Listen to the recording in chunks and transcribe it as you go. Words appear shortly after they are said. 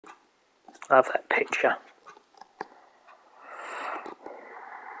Love that picture.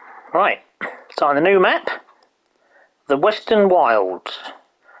 Right, so on the new map, the Western Wilds,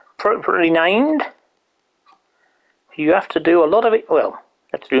 appropriately named. You have to do a lot of it, well, you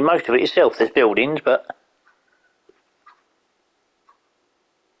have to do most of it yourself. There's buildings, but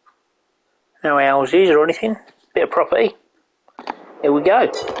no houses or anything. Bit of property. Here we go.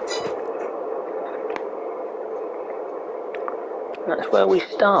 That's where we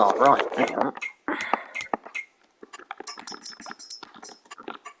start. Right, hang on.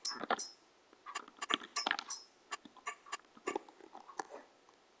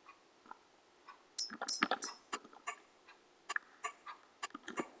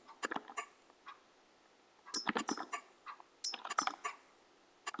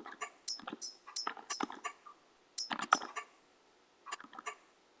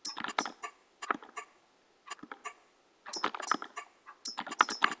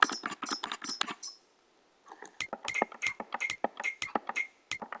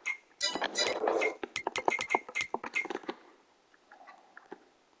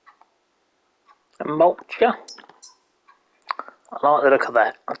 A mulcher. I like the look of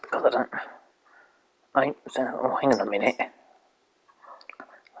that. God, I don't. Oh, hang on a minute.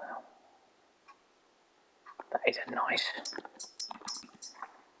 That is a nice.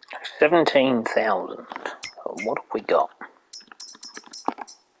 17,000. What have we got?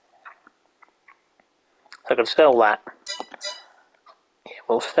 So I could sell that. Yeah,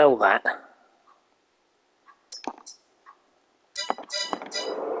 we'll sell that.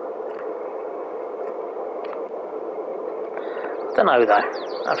 I don't know though.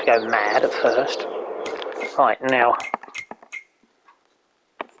 I have to go mad at first. Right, now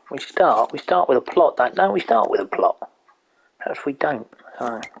we start with a plot. Don't we start with a plot? Perhaps we don't.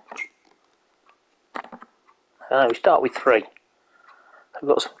 I don't know, we start with 3. We've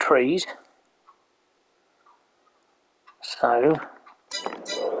got some trees. So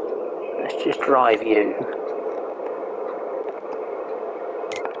let's just drive you.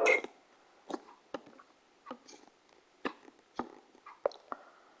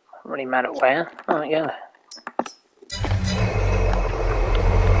 Doesn't really matter where. Oh yeah.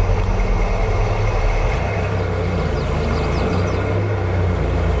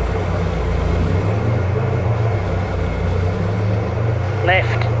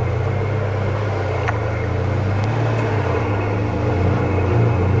 Left.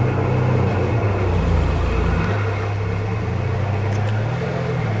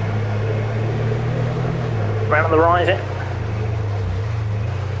 Round on the right, is it?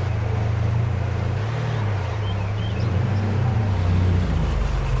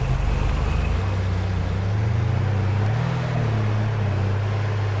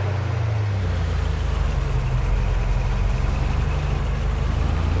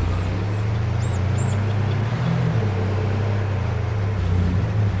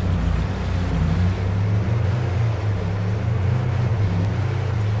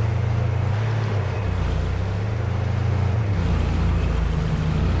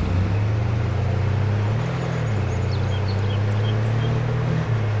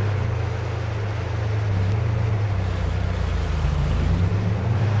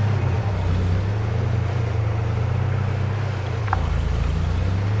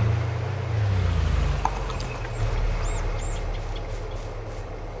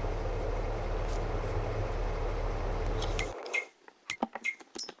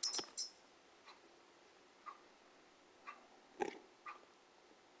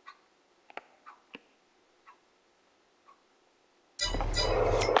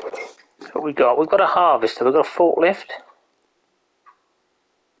 What we got? We've got a harvester. We've got a forklift.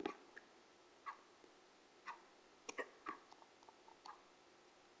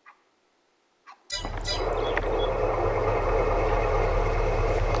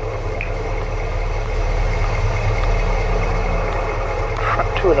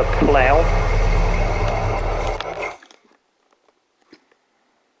 Tractor with a plough.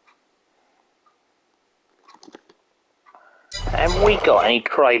 Have we got any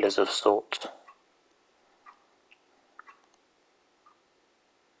trailers of sorts?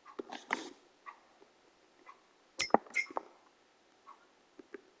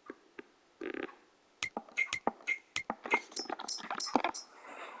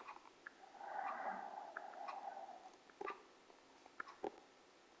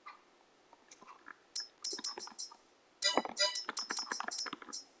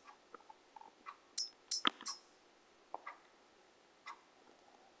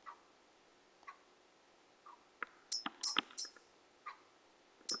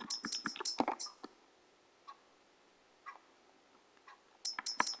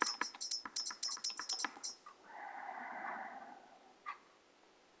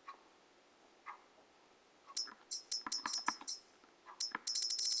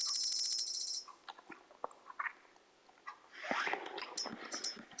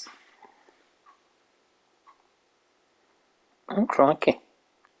 Oh, crikey.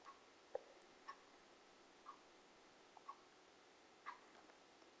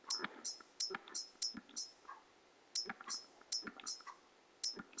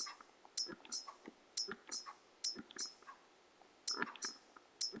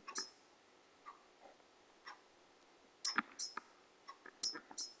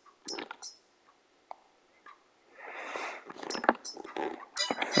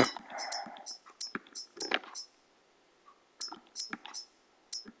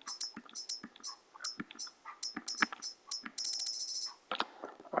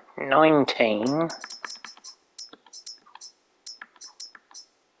 $19,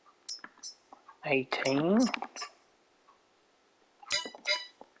 $18.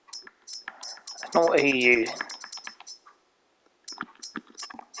 That's not what he used.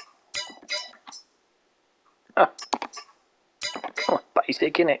 Oh,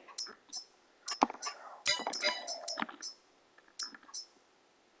 basic, innit?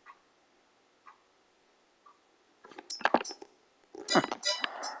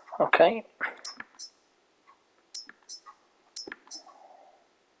 Okay.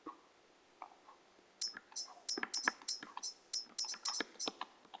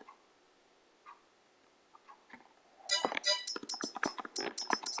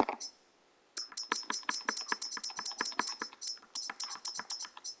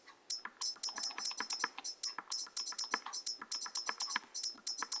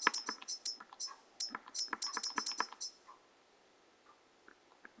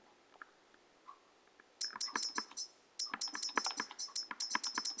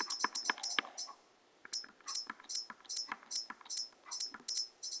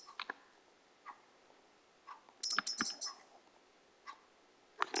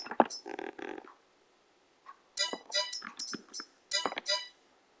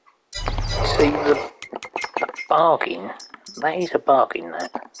 See the bargain. That is a bargain,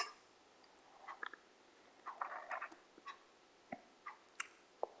 that.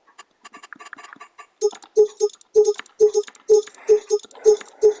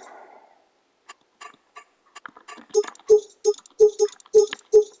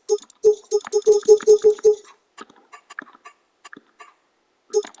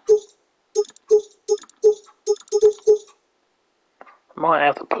 Might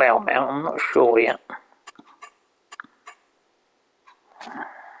have the plough mount, I'm not sure yet.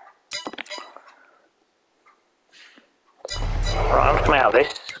 Right, I'm come out of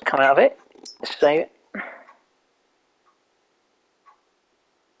this. Come out of it. Save it.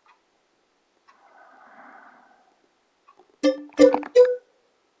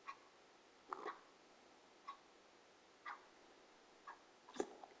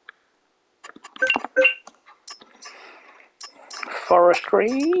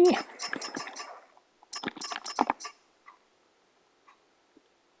 Forestry.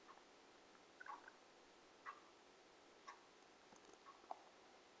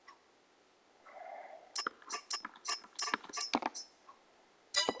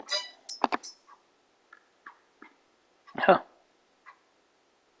 Huh.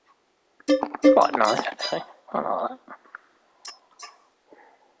 Quite nice, actually. I like that.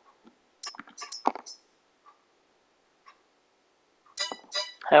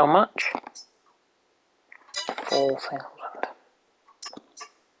 How much? 4,000.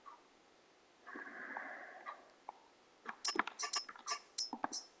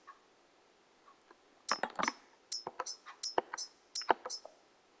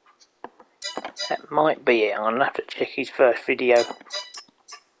 That might be it. I'm going to have to check his first video.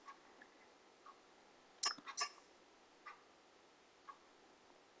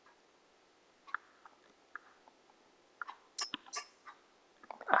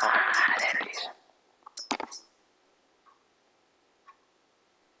 Ah, there it is.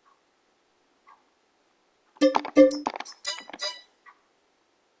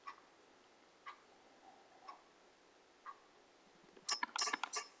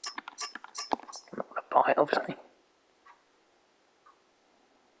 Not going to buy it, obviously.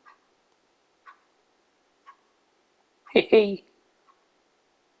 Hee.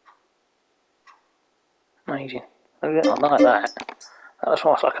 Amazing. I like that. That's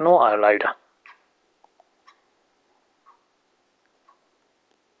almost like an auto loader.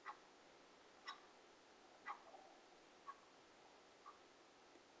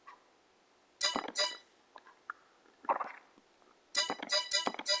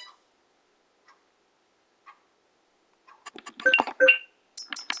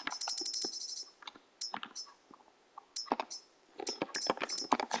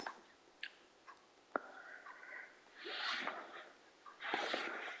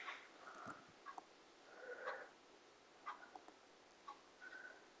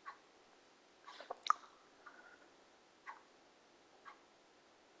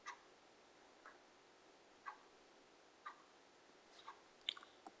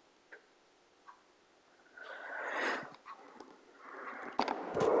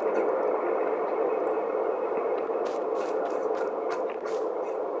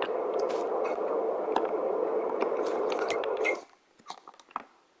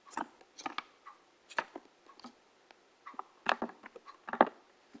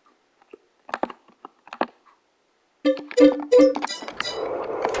 What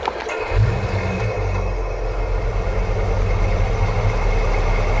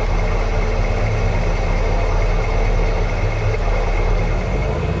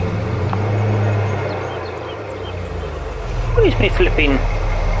is me flipping? Oh,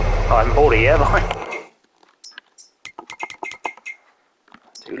 I haven't bought it yet, have I?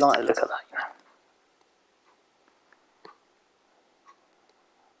 Do you like the look of that?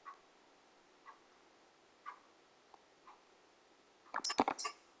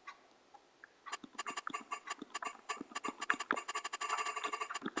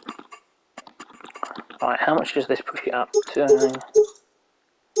 Right, how much does this push it up to?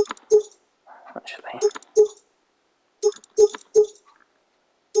 Actually.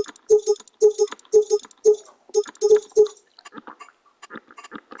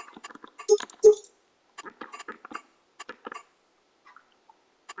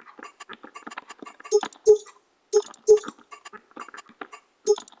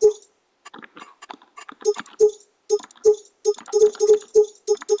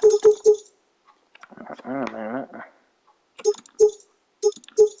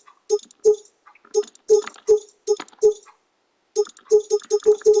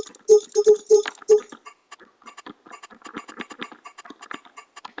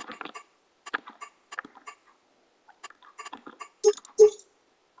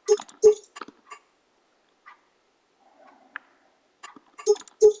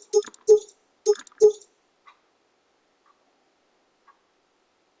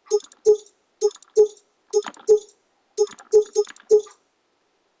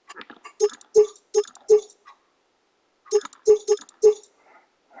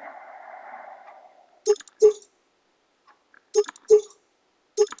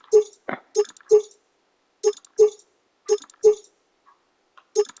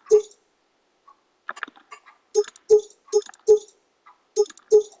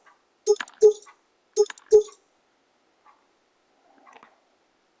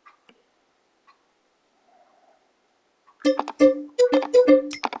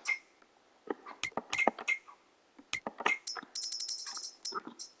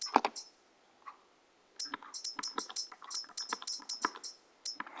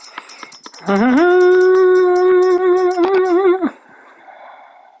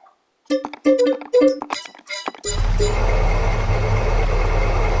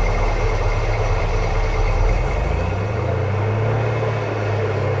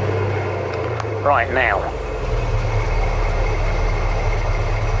 Right now,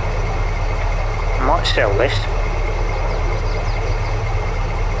 I might sell this.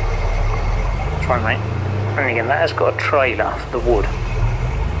 Try, mate. And again, that has got a trailer for the wood.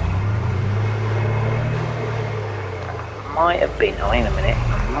 Might have been. Oh, in a minute.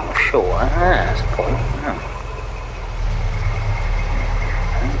 I'm not sure. That's a point.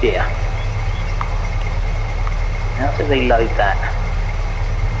 Oh dear. How do they load that?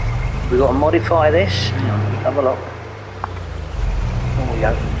 We've got to modify this. Have a look. There we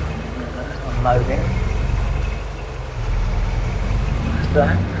go. That's unloading. What's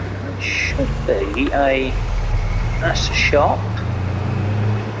that? It should be a... That's a shop.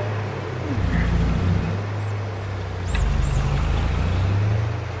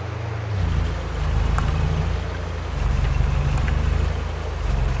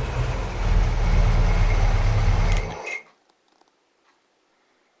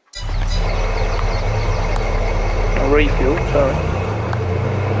 Refuel, sorry.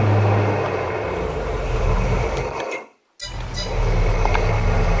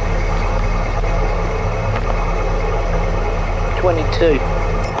 $22.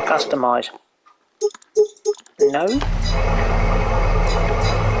 Customize. No.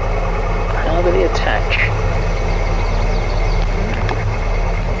 How do they attach?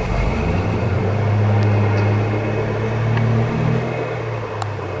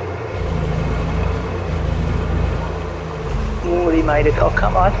 Already made a cock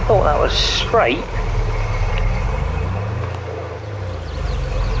up. I thought that was straight.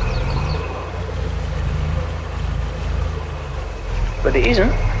 But it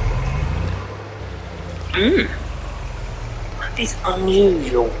isn't. That is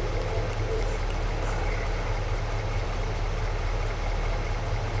unusual.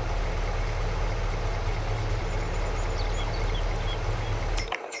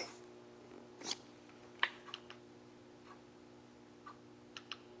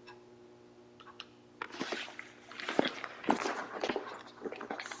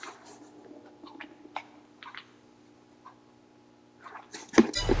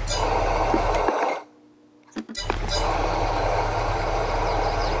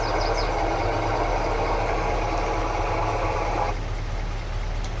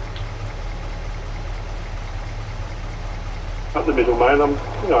 the middleman. I'm,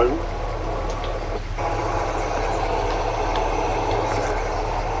 you know.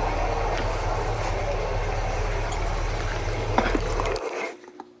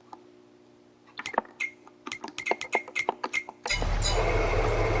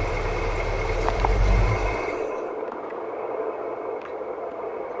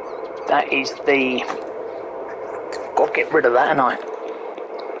 That is the... Got to get rid of that, haven't I?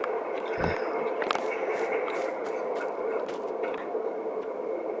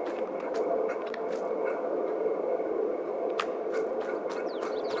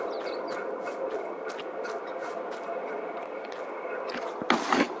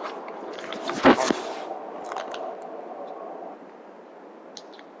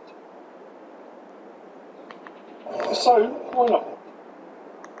 So, why not?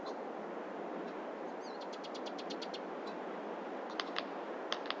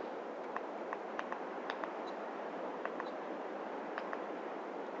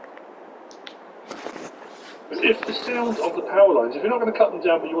 If the sound of the power lines, if you're not going to cut them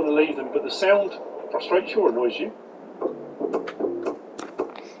down but you want to leave them, but the sound frustrates you or annoys you,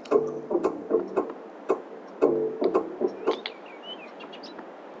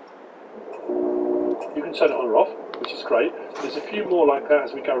 you can turn it on or off, which is great. There's a few more like that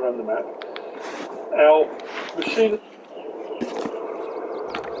as we go around the map. Our machine...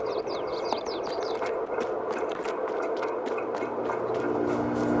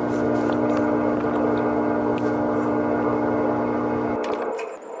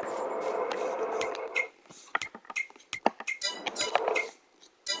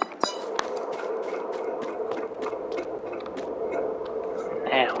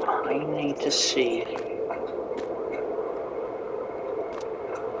 Now, I need to see...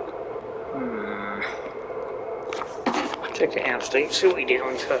 Check it out, Steve. See what he did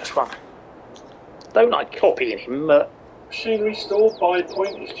on his first one. Don't like copying him, but... Machinery store buy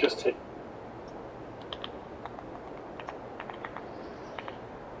point is just hit.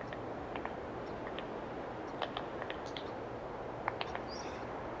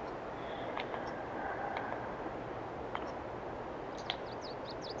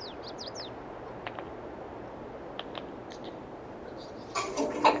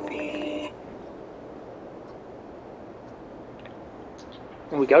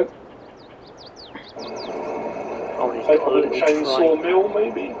 Here we go. A chainsaw mill,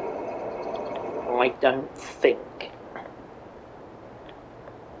 maybe? I don't think.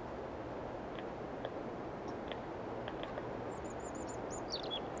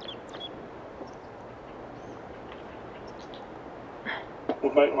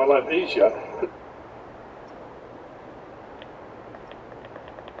 Would make my life easier.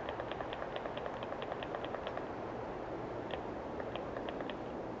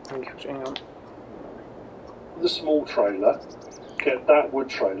 Hang on. The small trailer, get that wood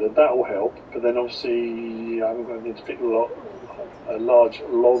trailer, that'll help, but then obviously I'm going to need to pick large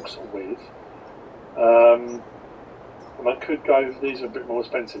logs with. And I could go, these are a bit more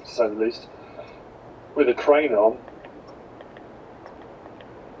expensive to say the least, with a crane on.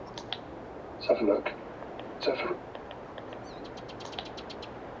 Let's have a look.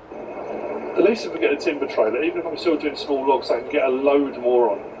 At least if we get a timber trailer, even if I'm still doing small logs, I can get a load more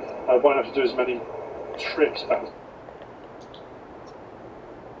on. I won't have to do as many trips back.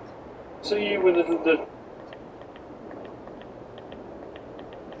 See you when the look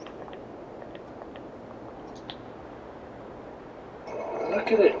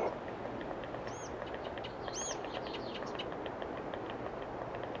at it.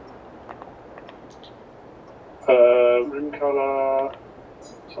 Rim colour.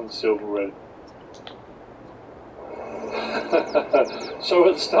 It's on silver red. So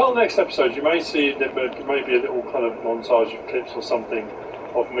at the start of the next episode, you may see there may be a little kind of montage of clips or something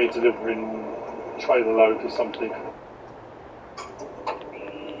of me delivering trailer load or something.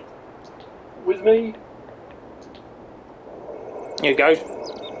 With me? Here you go.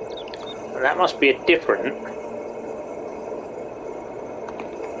 And that must be a different.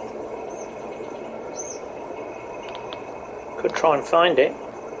 Could try and find it,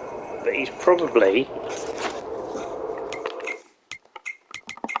 but he's probably...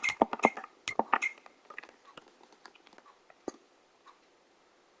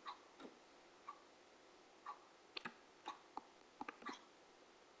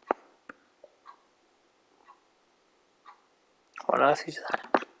 What on earth is that?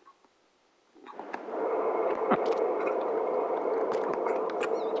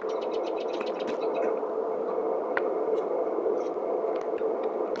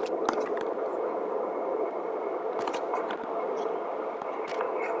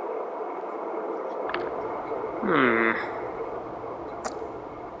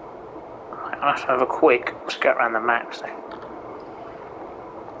 I'll have to have a quick scout around the map. So.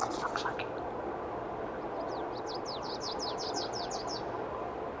 Fuck's sake.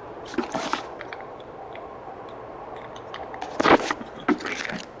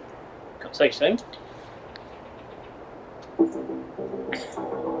 Can't say so.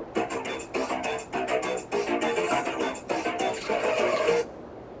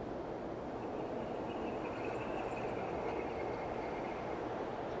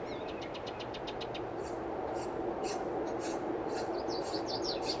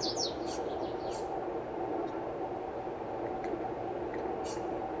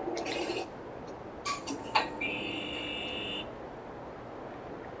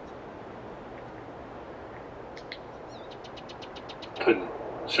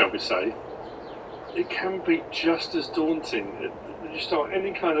 Shall we say, it can be just as daunting. You start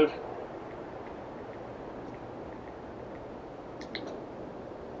any kind of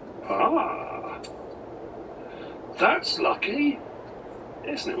that's lucky,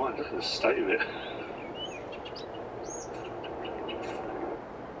 isn't it? Right, look at the state of it.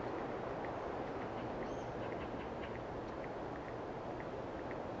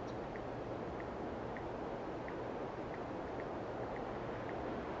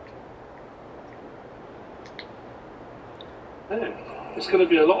 Yeah, it's going to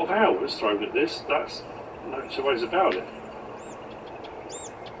be a lot of hours thrown at this. That's no two ways about it.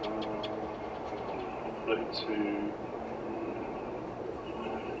 32.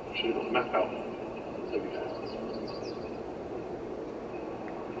 Should have got the map out. There we go.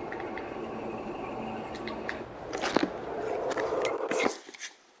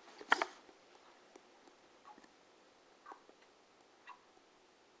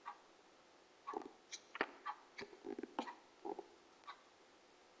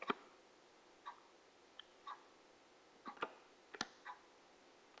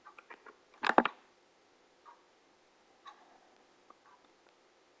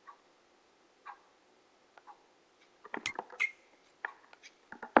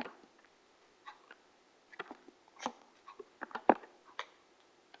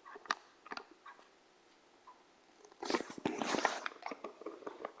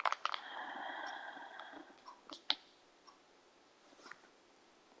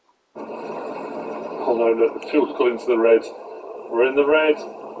 Oh no, look, the field's gone into the red. We're in the red.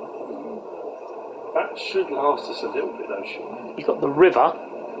 That should last us a little bit though, shouldn't it? You've got the river.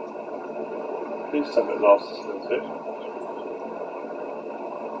 Please tell me it lasts us a little bit.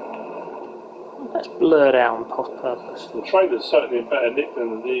 That's blurred out on purpose. The trailer's certainly in better nick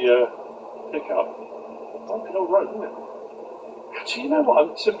than the pickup. Fucking old road, isn't it? Actually, you know what?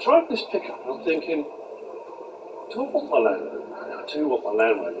 I'm driving this pickup and I'm thinking, do I want my Land Rover? I do want my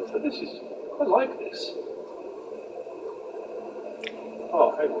Land Rover, but I like this.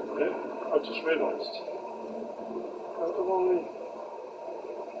 Oh, hang on a minute. I just realised. How do I...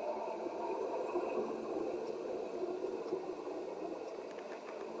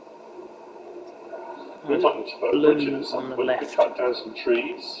 We might need to put a bridge in at some point. We could cut down some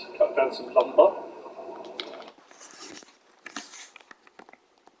trees, cut down some lumber.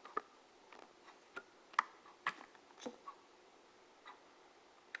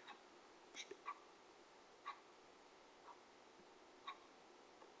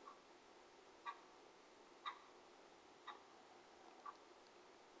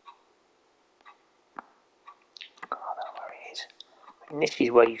 And this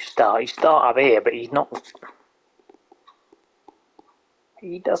is where you start. You start up here, but he's not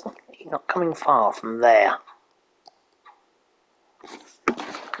coming far from there.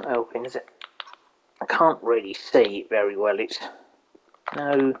 Open, is it? I can't really see it very well. It's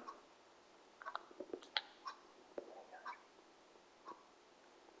no.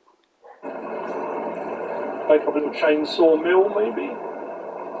 Make up a little chainsaw mill, maybe?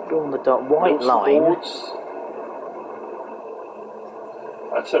 On the white line. Boards.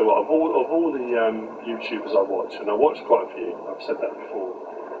 I tell you what, of all the YouTubers I watch, and I watch quite a few, I've said that before,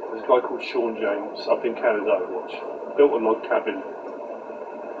 there's a guy called Sean James up in Canada I watch. Built a log cabin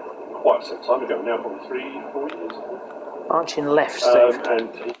quite some time ago now, probably 3-4 years ago. Arching left, Steve.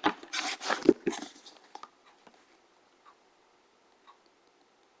 And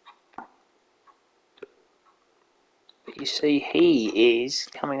but you see, he is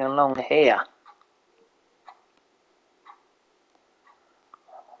coming along here.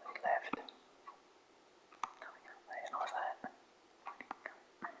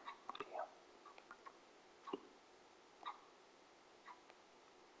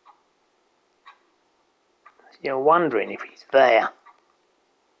 You're wondering if he's there.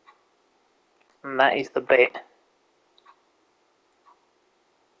 And that is the bit.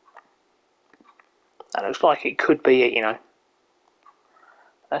 That looks like it could be it, you know.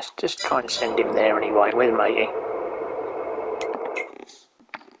 Let's just try and send him there anyway with matey.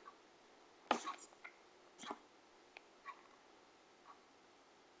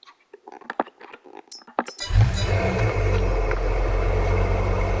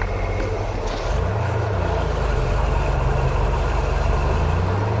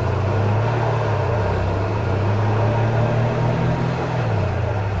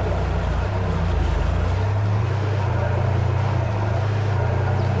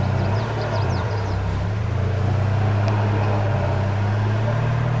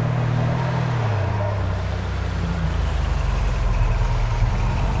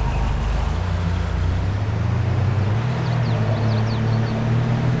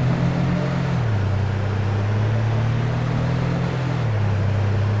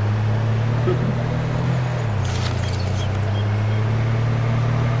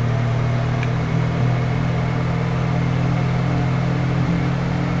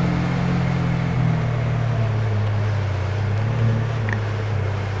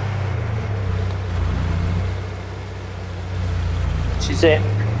 This is it.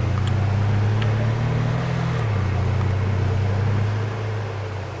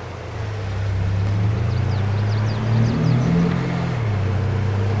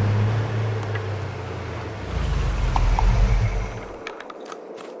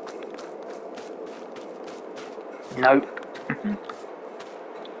 Nope.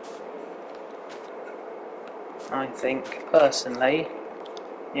 I think, personally,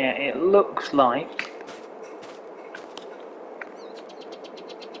 yeah, it looks like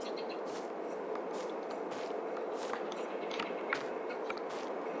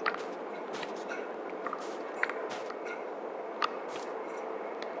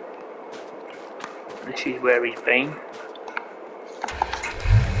this is where he's been.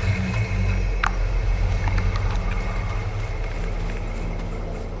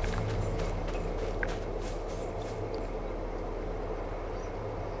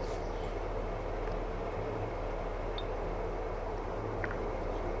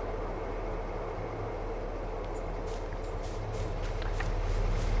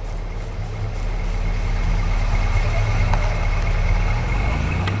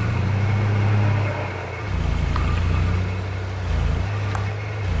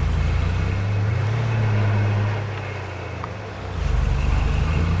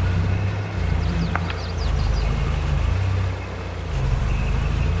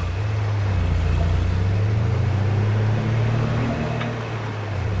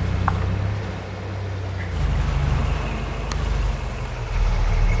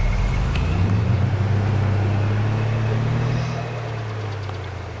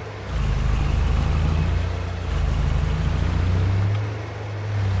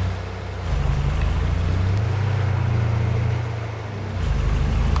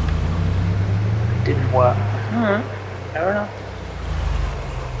 Didn't work. Fair enough.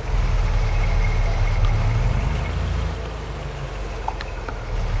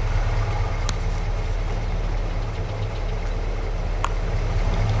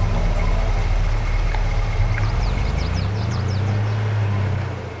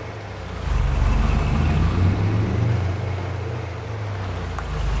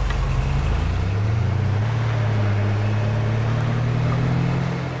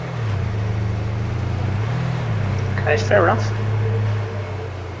 Okay, fair enough.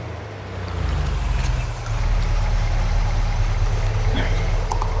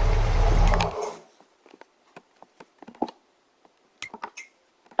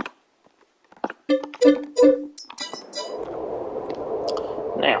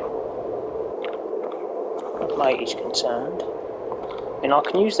 Now, what mate is concerned, and I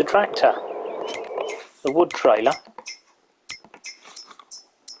can use the tractor, the wood trailer,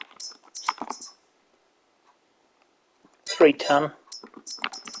 $3 ton,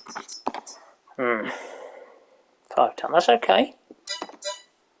 5 ton, that's okay.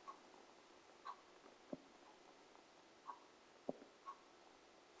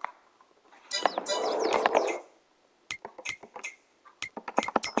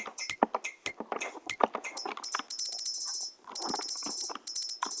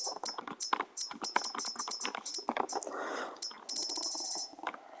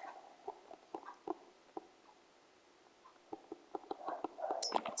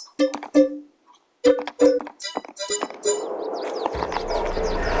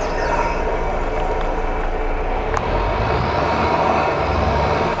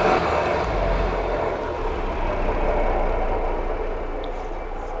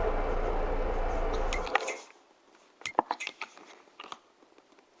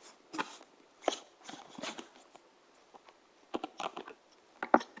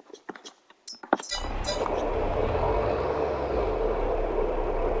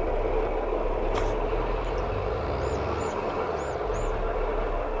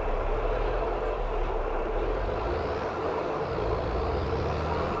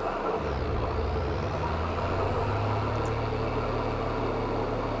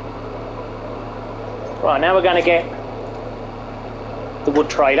 Right, now we're going to get the wood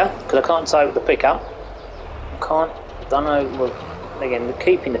trailer, because I can't tow with the pickup. Don't know, well, again, we're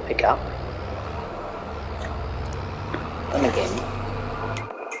keeping the pickup. And again,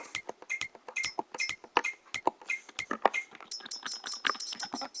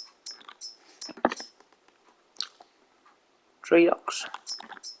 tree docks.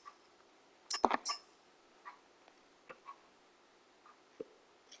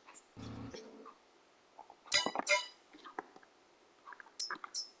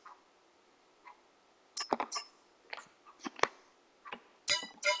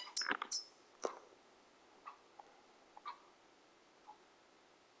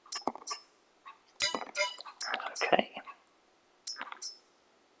 Okay.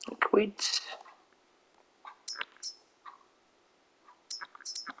 Liquids.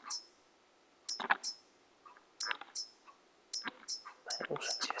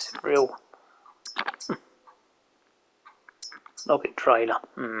 It's a real Nugget trailer.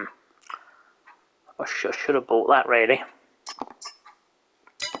 I should have bought that really.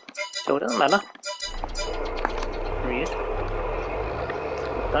 So it doesn't matter. There he is.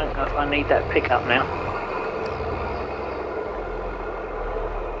 I need that pickup now.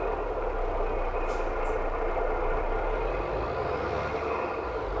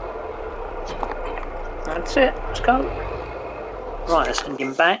 That's it. Let's go. Right, let's send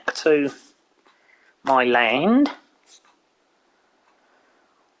him back to my land.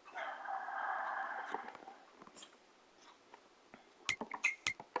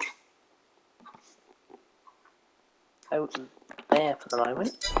 Out there for the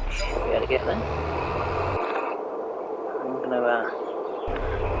moment. Should be able to get there. I'm going to.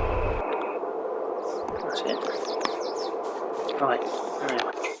 That's it. Right,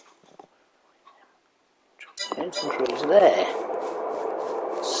 now. There's some trees there.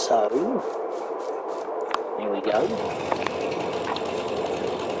 So, here we go.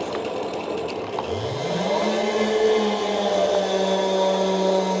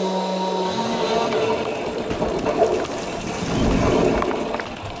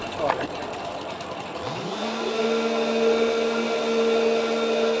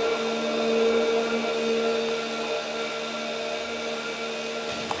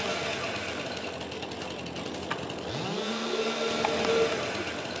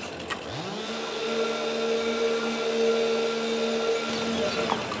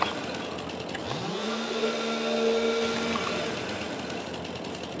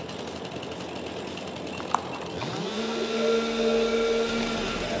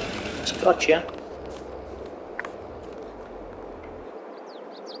 Gotcha.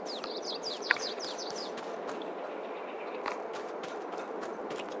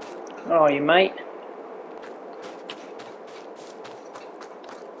 How are you, mate?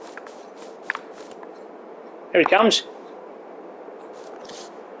 Here he comes.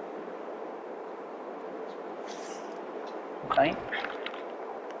 Okay.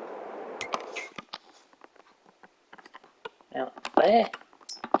 Out there.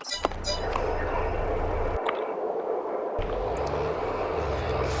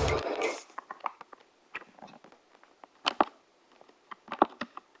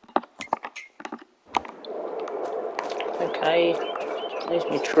 Okay, there's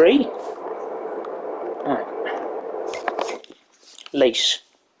my tree. Right. Lease.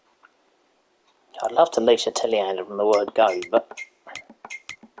 I'd love to lease a telehandler from the word go, but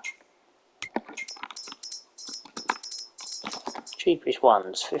cheapest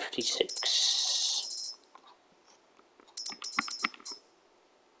one's 56.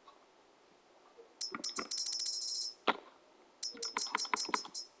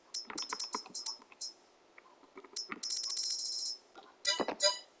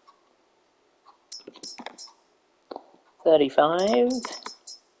 $35,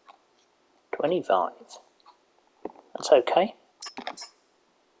 $25. That's okay.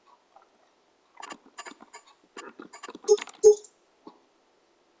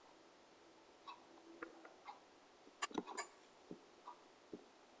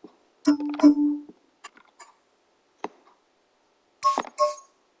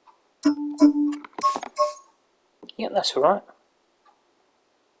 Yep, that's all right.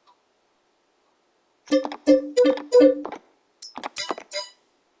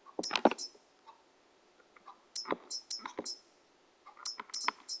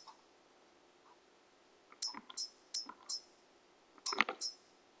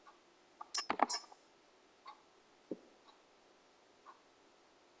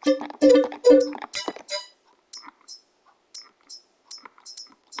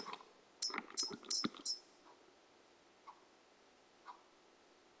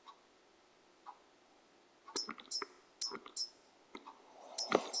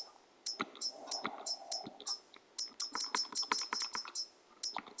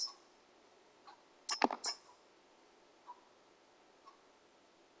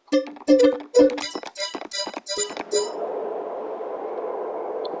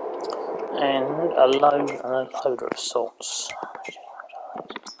 And a loader of sorts.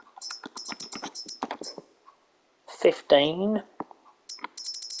 15.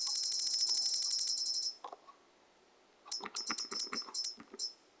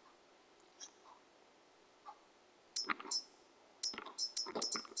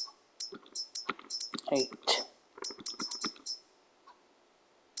 Eight.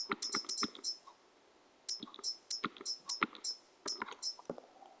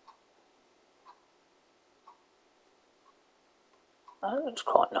 That looks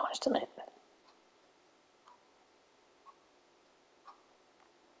quite nice, doesn't it?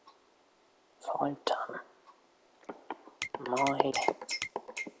 $5 ton. Mine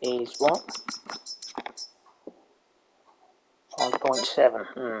is what?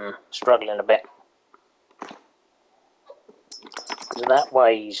 5.7. Struggling a bit. Because that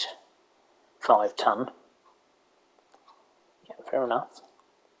weighs 5 ton. Yeah, fair enough.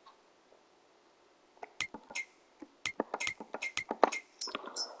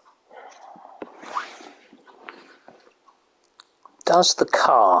 Does the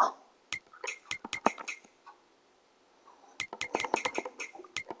car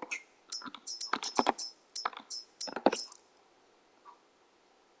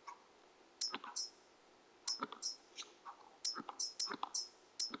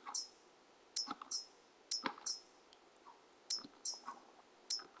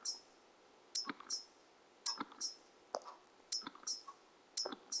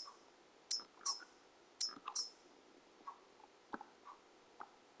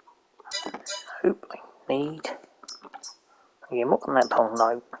need? Yeah, more than that pole?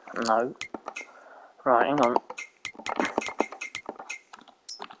 No. No. Right, hang on.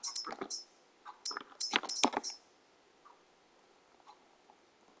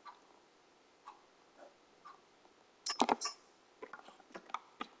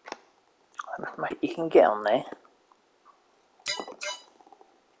 Mate, you can get on there.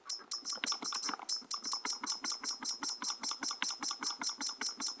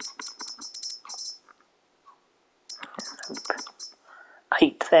 Nope.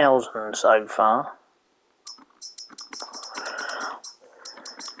 8,000 so far.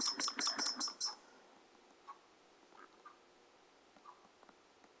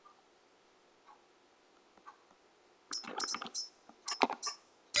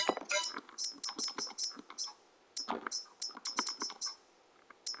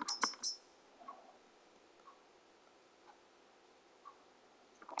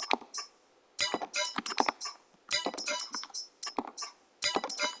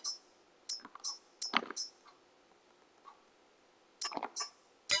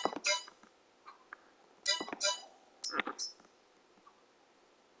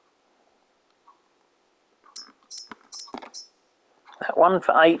 That one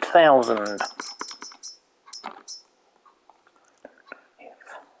for 8,000.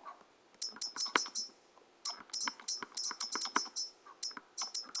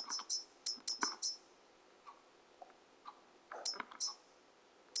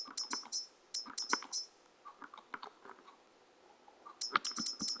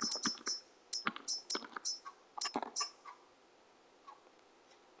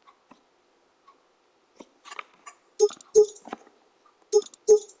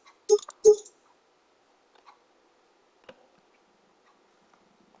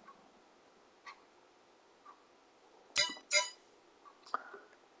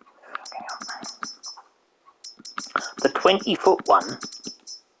 The 20-foot one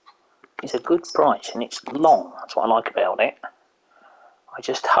is a good price and it's long. That's what I like about it. I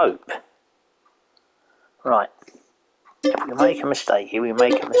just hope. Right. If we make a mistake here, we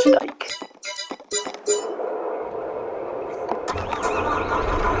make a mistake.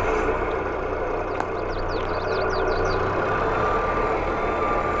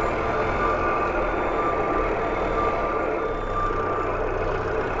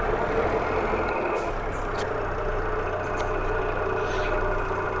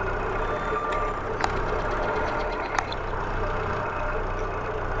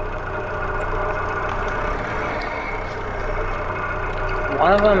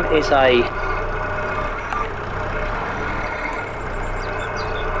 One of them is a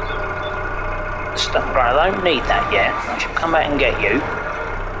stuff. Right, I don't need that yet. I shall come back and get you.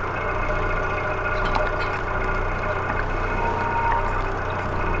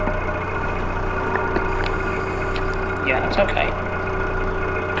 Yeah, it's okay.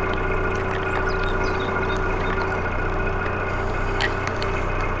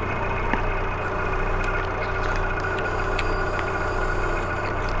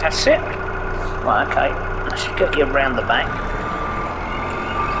 That's it. Right, okay. I should get you around the back.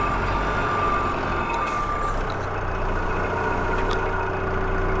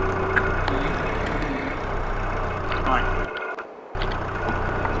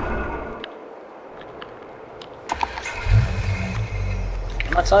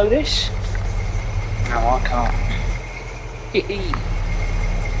 tow this? No, I can't.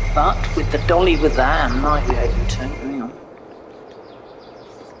 But with the dolly with that, I might be able to. Hang on.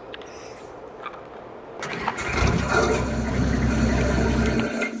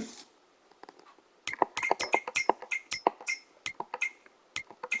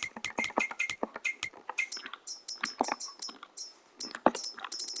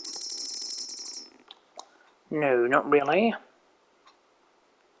 No, not really.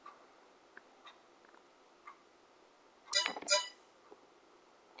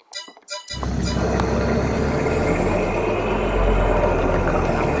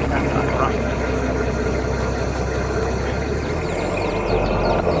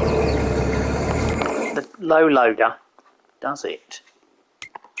 The low loader does it.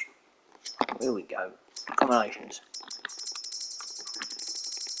 Here we go. Combinations.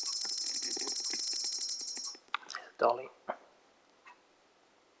 Dolly.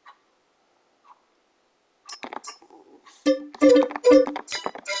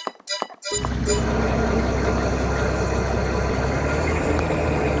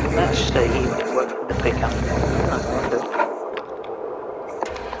 Let's see if it works with the pickup.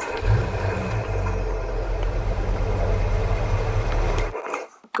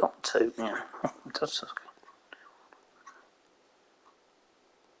 Got to, yeah. That's okay.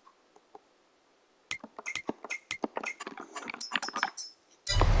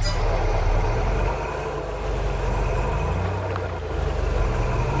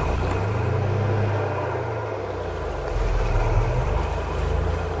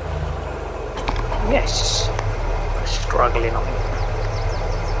 Yes, struggling on it.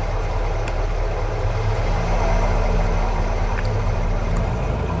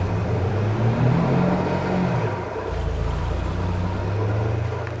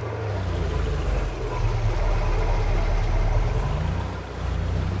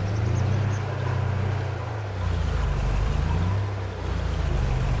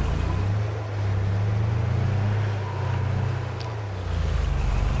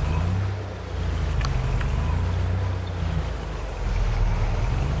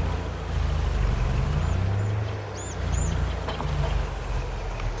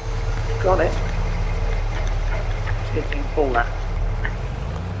 Got it. See if you can pull that.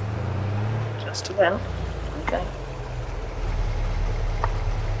 Just about. Okay.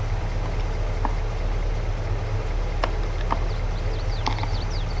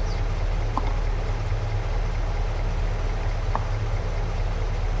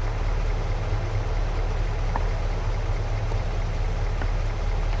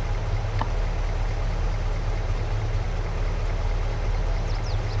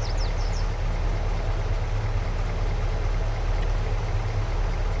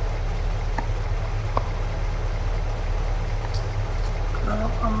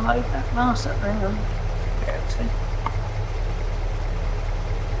 Unload that master thing and go to.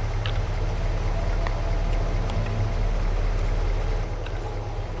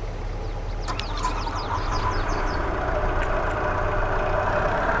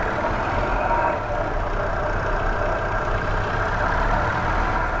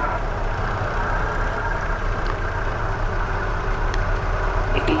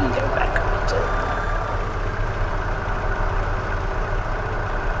 Go back to.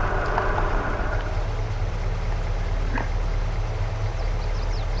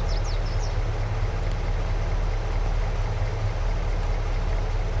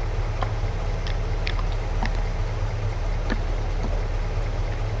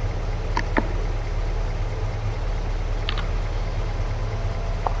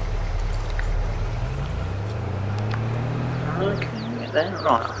 There. Right,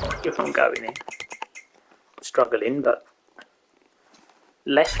 I thought if I'm going in. Struggling, but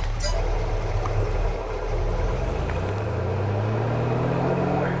left.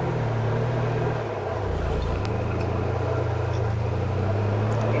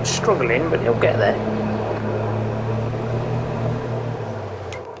 It's struggling, but you'll get there.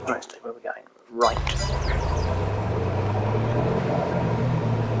 Let's see where we're going. Right.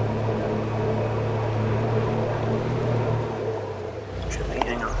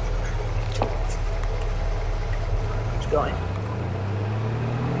 Going.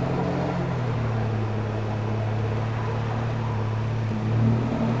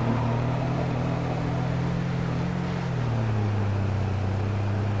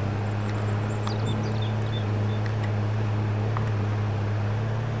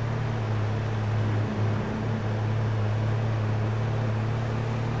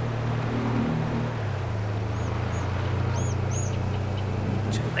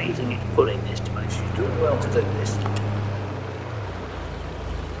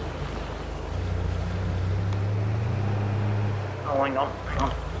 hang on, hang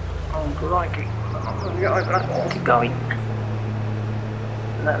on. Oh, crikey. I'm not going to get over that. Oh, keep going.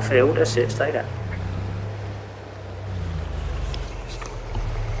 In that field, that's it, stay there.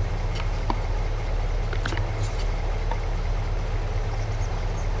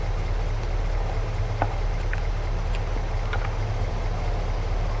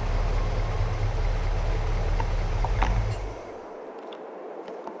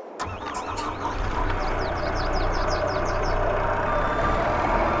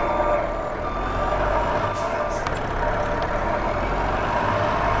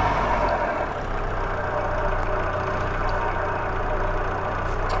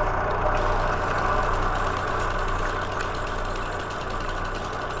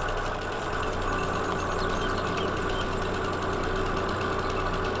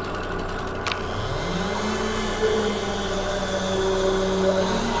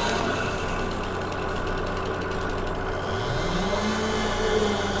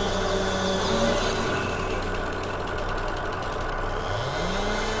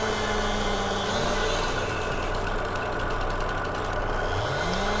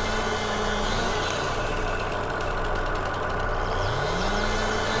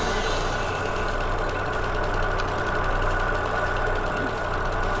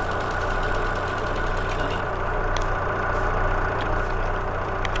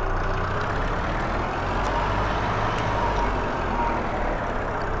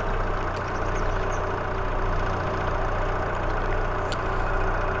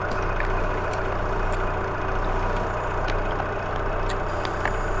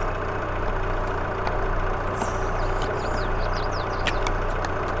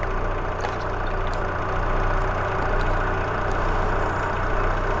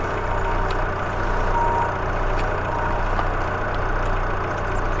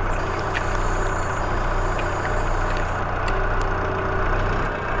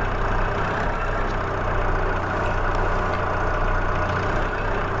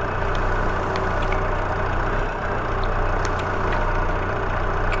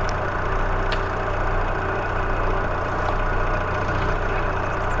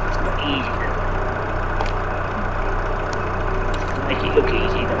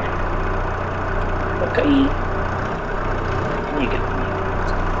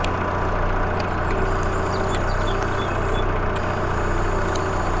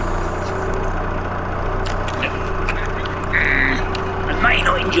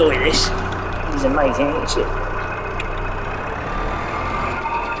 Enjoy this. It's amazing, isn't it?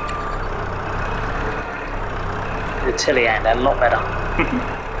 The Telehandler, a lot better.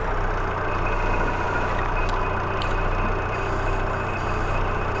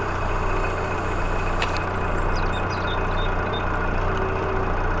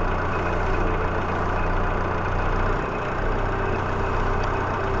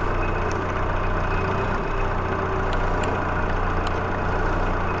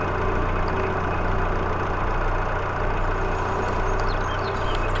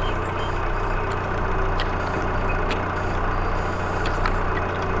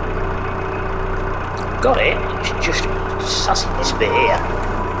 Got it, it's just sussing this bit here.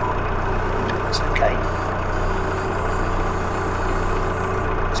 It's okay.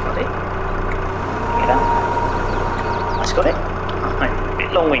 That's got it. Get up. That's got it. A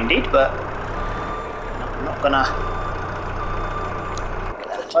bit long-winded, but I'm not gonna get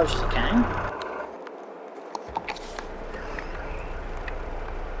that as close as I can.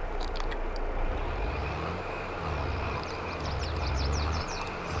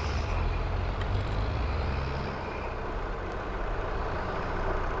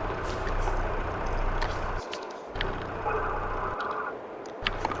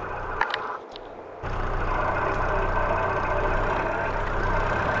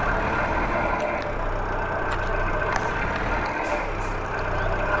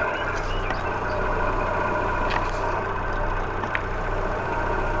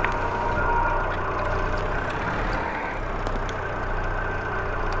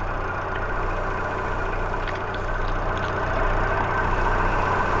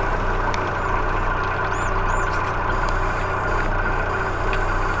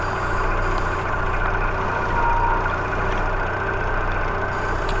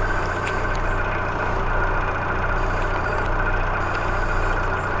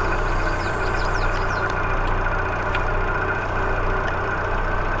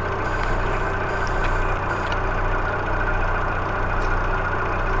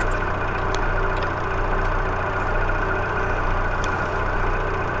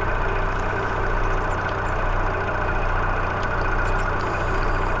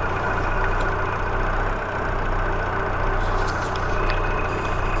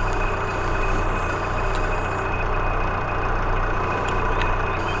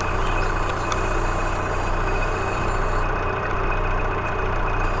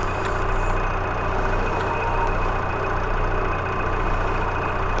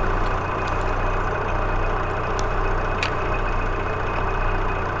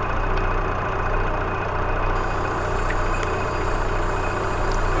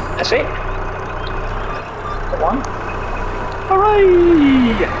 That's it. Got one.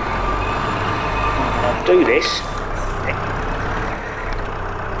 Hooray! I'll do this.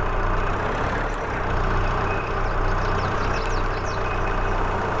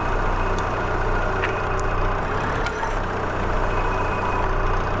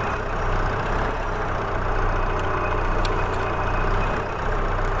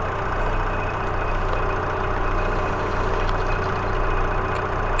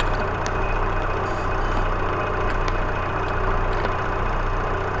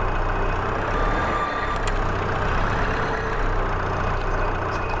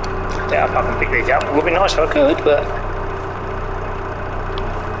 Doubt if I can pick these up. It would be nice if I could, but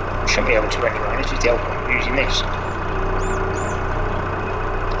I shouldn't be able to anyway. This is the old point of using this.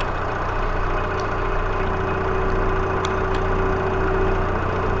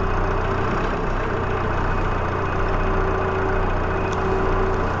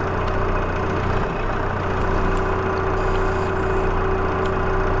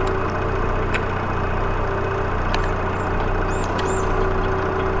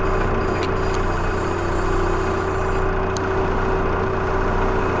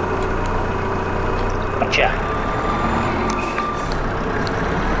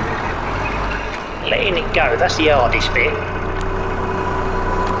 Letting it go, that's the hardest bit.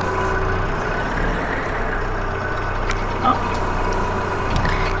 Oh.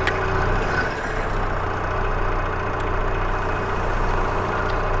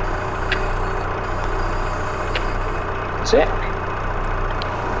 That's it.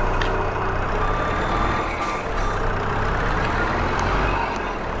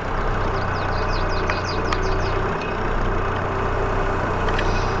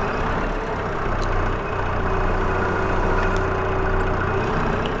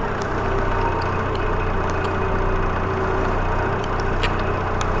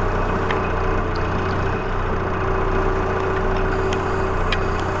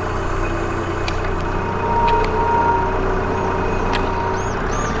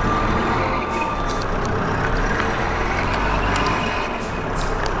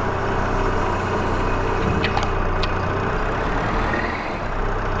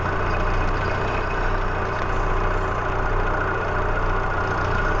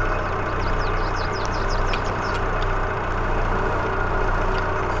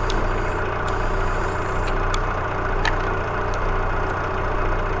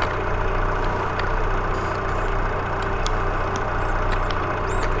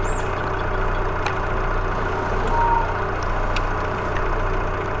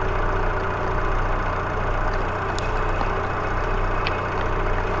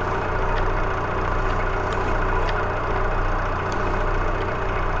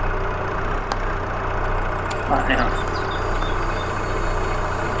 Right now.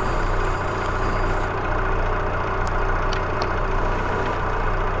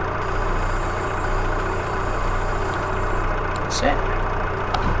 That's it.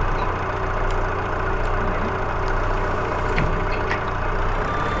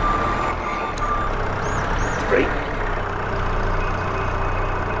 Three.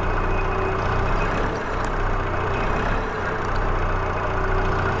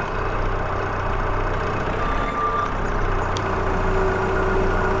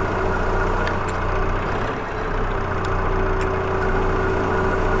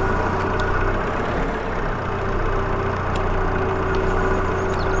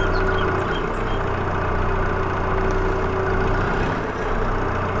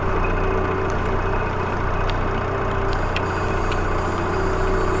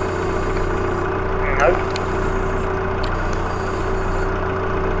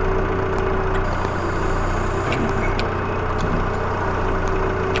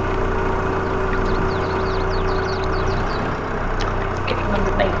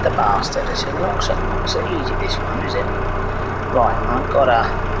 The bastard, it's not so easy this one, is it? Right, I've got to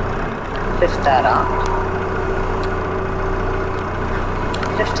lift that up,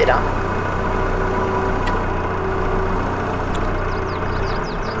 lift it up,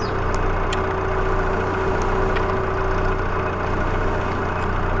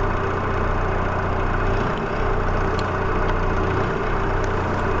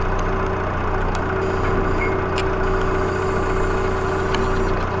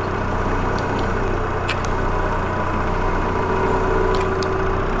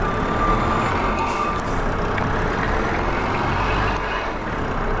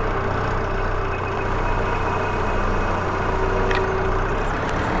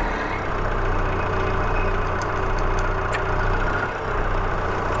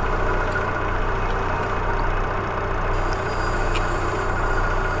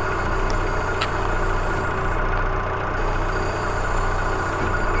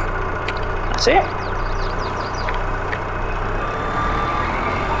 That's it.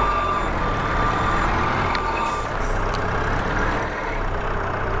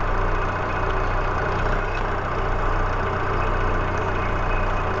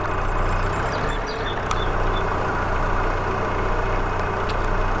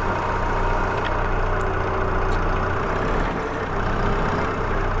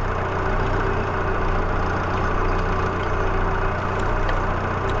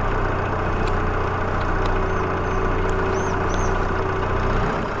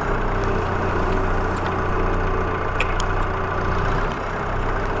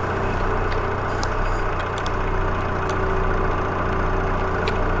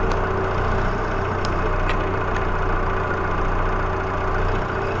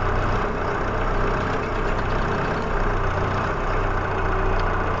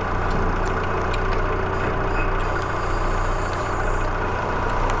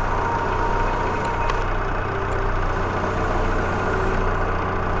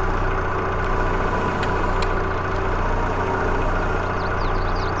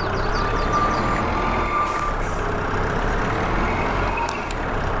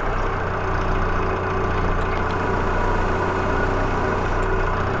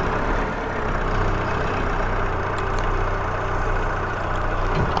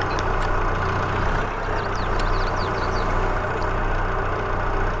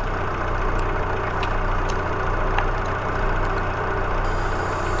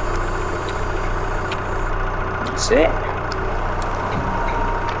 That's it.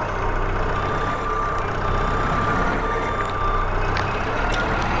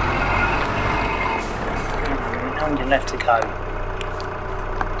 Only left to go.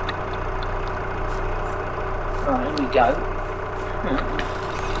 Right, here we go.